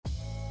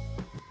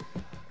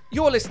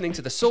You're listening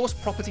to the Source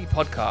Property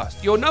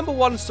Podcast, your number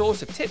one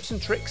source of tips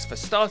and tricks for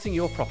starting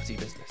your property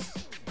business.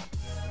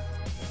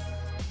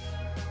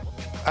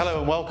 Hello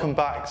and welcome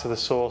back to the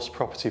Source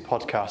Property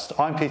Podcast.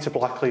 I'm Peter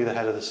Blackley, the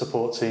head of the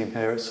support team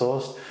here at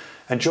Source,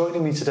 and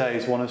joining me today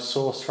is one of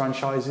Source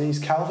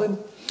franchisees, Calvin.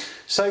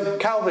 So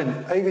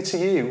Calvin, over to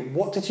you.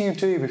 What did you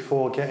do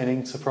before getting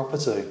into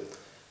property?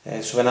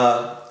 So when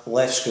I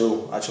left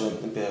school, I actually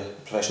went to be a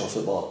professional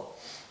footballer.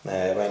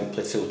 I went and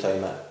played full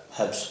time at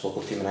Hibs,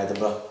 local team in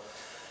Edinburgh.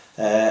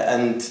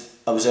 And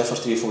I was there for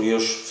 3 or 4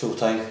 years full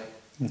time.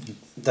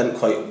 Didn't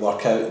quite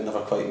work out,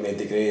 never quite made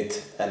the grade.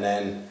 And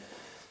then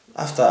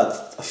after I had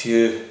a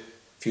few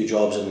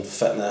jobs in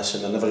fitness,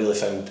 and I never really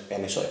found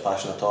any sort of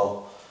passion at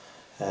all.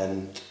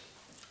 And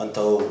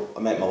until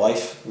I met my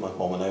wife, my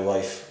now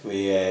wife,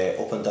 we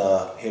opened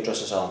a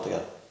hairdressing salon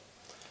together.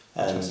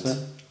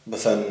 And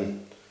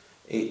within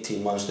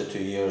 18 months to 2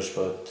 years,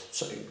 we'd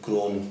sort of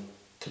grown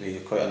to be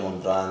quite a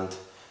known brand,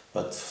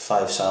 with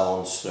 5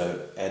 salons throughout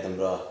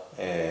Edinburgh,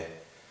 a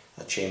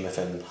chain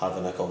within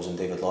Harvey Nichols and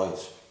David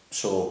Lloyd's.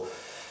 So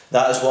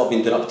that is what I've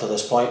been doing up to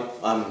this point.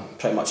 I'm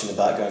pretty much in the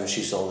background,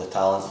 she's all the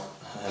talent.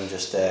 I'm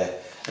just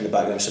in the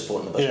background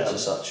supporting the business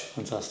as such.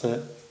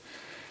 Fantastic.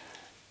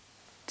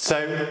 So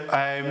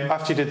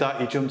after you did that,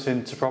 you jumped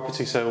into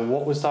property. So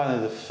what was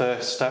the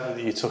first step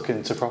that you took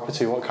into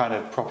property? What kind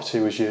of property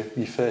was your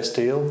first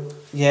deal?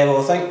 Yeah,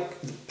 well, I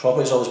think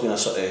property's always been a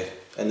sort of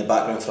in the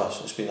background for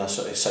us. It's been a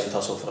sort of side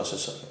hustle for us,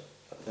 as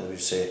I would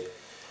say.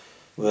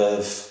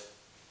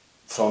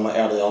 From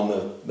early on,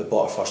 we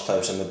bought our first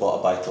house and we bought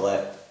a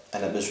buy-to-let,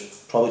 and it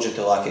was probably due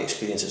to lack of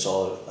experience. It's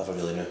all I ever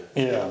really knew.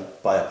 Yeah.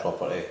 Buy a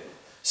property,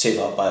 save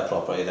up, buy a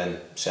property, then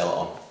sell it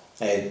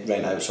on.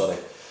 Rent out, sorry.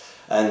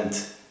 And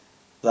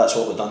that's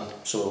what we've done.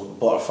 So we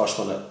bought our first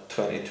one at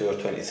 22 or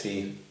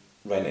 23,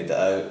 rented it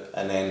out,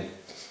 and then it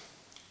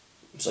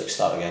was like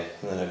start again,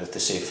 and then I have to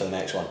save for the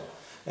next one.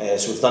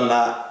 So we've done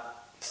that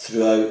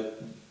throughout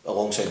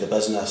alongside the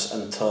business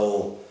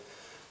until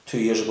 2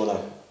 years ago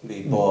now.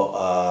 We bought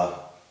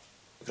a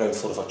ground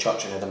floor of a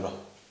church in Edinburgh.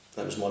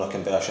 It was more a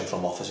conversion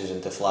from offices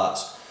into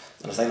flats,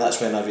 and I think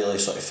that's when I really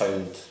sort of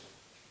found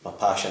my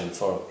passion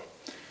for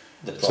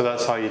the property. So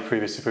that's how you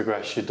previously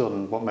progressed. You've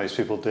done what most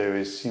people do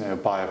is,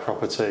 buy a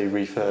property,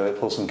 refurb it,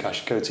 pull some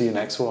cash, go to your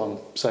next one,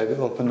 save it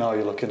up, and now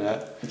you're looking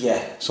at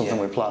something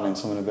with planning,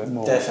 something a bit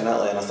more.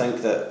 Definitely, and I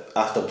think that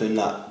after doing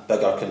that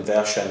bigger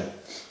conversion,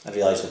 I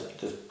realised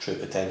the true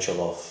potential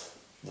of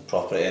the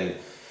property, and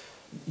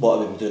what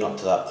I've been doing up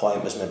to that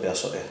point was maybe a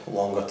sort of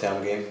longer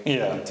term game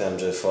in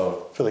terms of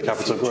for the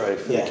capital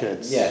growth for the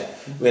kids. Yeah,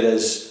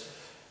 whereas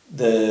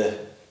the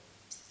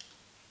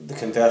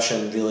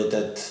conversion really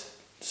did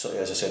sort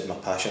of, as I said, my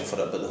passion for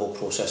it, but the whole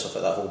process of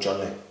it, that whole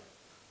journey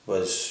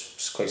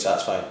was quite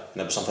satisfying,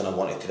 and it was something I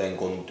wanted to then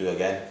go and do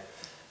again.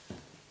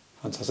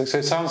 Fantastic. So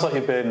it sounds like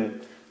you've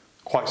been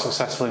quite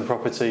successful in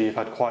property. You've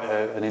had quite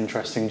an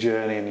interesting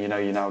journey, and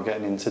you're now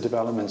getting into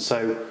development.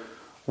 So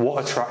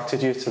what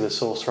attracted you to the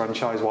Source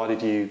franchise? Why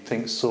did you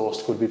think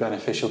Source would be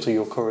beneficial to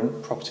your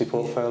current property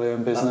portfolio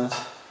and business?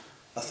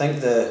 I think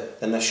the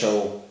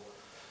initial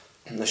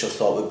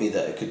thought would be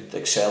that it could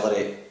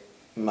accelerate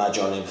my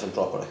journey within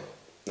property.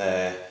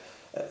 The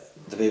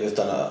way we've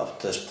done it up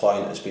to this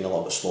point has been a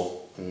little bit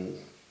slow and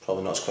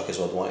probably not as quick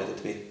as I'd wanted it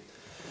to be.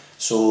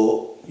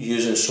 So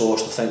using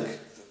Source, I think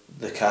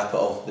the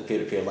capital, the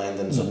peer-to-peer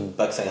lending is a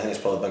big thing. I think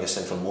it's probably the biggest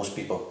thing for most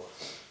people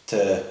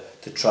to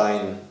try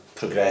and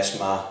progress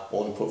my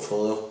own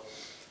portfolio.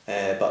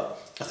 But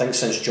I think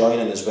since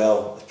joining as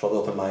well, it's probably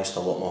opened my eyes to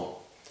a lot more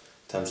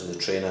in terms of the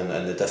training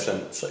and the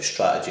different sort of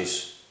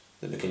strategies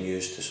that we can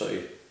use to sort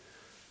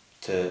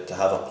of to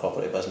have a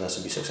property business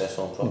and be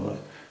successful in property.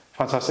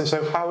 Fantastic.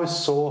 So how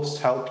has Source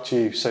helped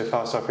you so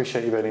far? So I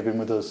appreciate you've only been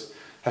with us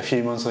a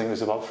few months. I think it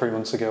was about 3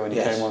 months ago when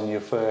you came on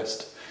your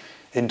first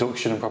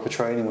induction and proper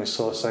training with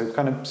Source. So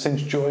kind of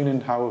since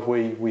joining, how have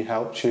we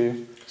helped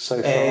you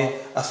so far?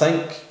 I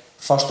think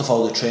first of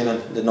all the training,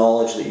 the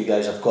knowledge that you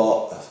guys have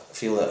got, I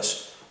feel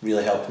that's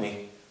really helped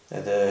me.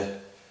 The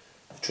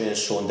training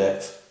is so in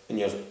depth and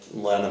you're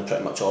learning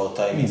pretty much all the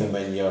time, even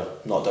when you're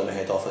not down the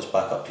head office,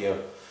 back up here.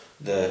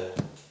 The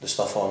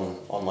stuff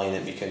online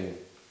that you can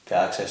get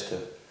access to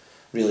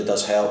really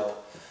does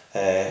help.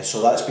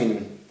 So that's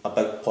been a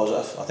big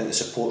positive. I think the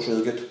support's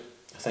really good.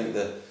 I think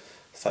the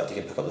fact you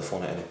can pick up the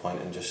phone at any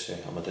point and just say,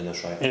 am I doing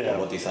this right? Or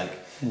what do you think?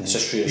 It's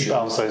just reassuring.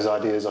 Bounce those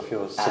ideas off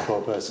your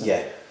support person.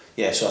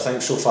 Yeah, so I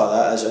think so far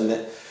that is, and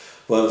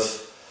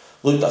we've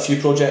looked at a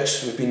few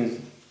projects. We've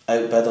been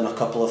outbid on a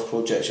couple of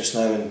projects just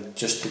now, and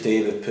just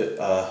today we've put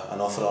an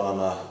offer on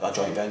a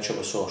joint venture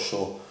with Source,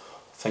 so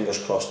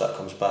fingers crossed that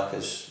comes back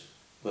as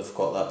we've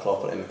got that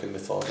property and we can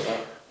move forward with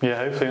that. Yeah,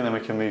 hopefully, and then we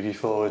can move you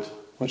forward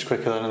much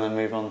quicker then, and then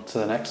move on to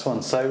the next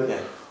one.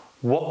 So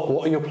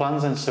what are your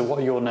plans then? So what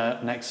are your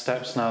next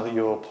steps now that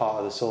you're part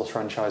of the Source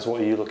franchise?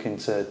 What are you looking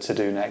to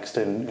do next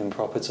in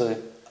property?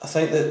 I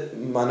think that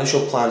my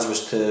initial plans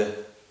was to,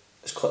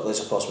 as quickly as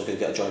I possibly could,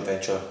 get a joint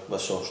venture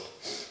with Source.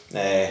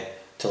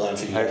 To learn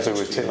from you guys. Hopefully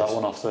we've ticked that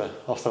one off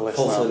the list.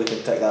 Hopefully we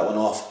can tick that one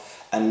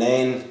off. And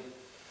then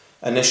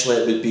Initially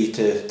it would be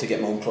to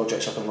get my own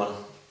projects up and running,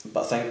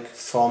 but I think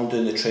from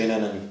doing the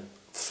training and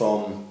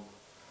from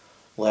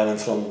learning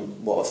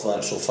from what I've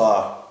learnt so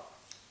far,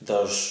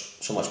 there's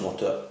so much more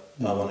to it.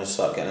 I want to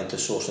start getting into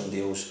sourcing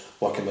deals,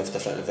 working with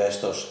different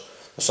investors.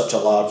 There's such a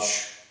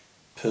large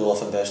pool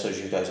of investors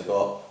you guys have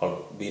got,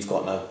 or we've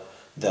got now,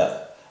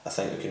 that I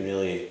think we can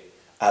really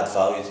add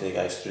value to the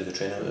guys through the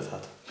training that we've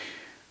had.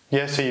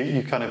 Yeah, so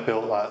you kind of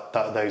built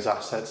those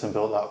assets and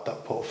built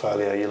that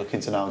portfolio. You're looking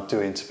to now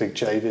do into big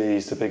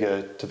JVs, the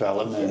bigger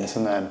developments,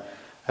 and then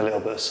a little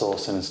bit of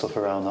sourcing and stuff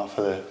around that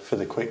for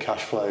the quick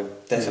cash flow.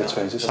 Definitely. In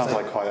between. So it sounds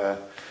like quite a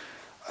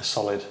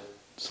solid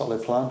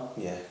plan.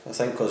 Yeah, I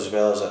think because as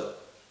well as it,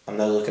 I'm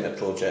now looking at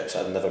projects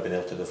I've never been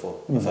able to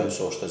before. I've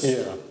outsourced as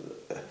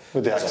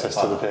with the access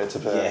to the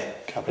peer-to-peer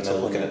capital. And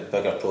I'm looking at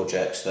bigger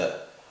projects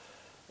that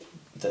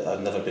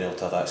I've never been able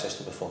to have access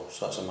to before.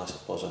 So that's a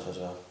massive positive as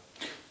well.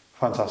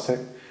 Fantastic.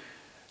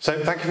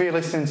 So thank you for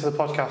listening to the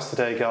podcast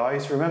today,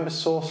 guys. Remember,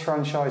 Source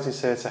Franchise is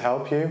here to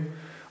help you.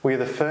 We are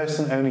the first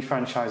and only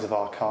franchise of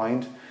our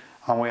kind,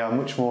 and we are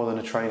much more than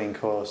a training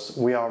course.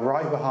 We are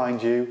right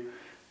behind you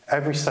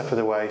every step of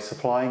the way,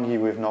 supplying you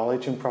with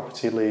knowledge and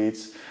property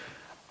leads,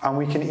 and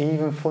we can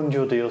even fund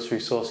your deals through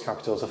Source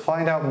Capital. To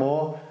find out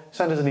more,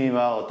 send us an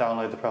email or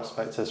download the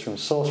prospectus from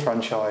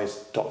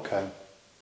sourcefranchise.co.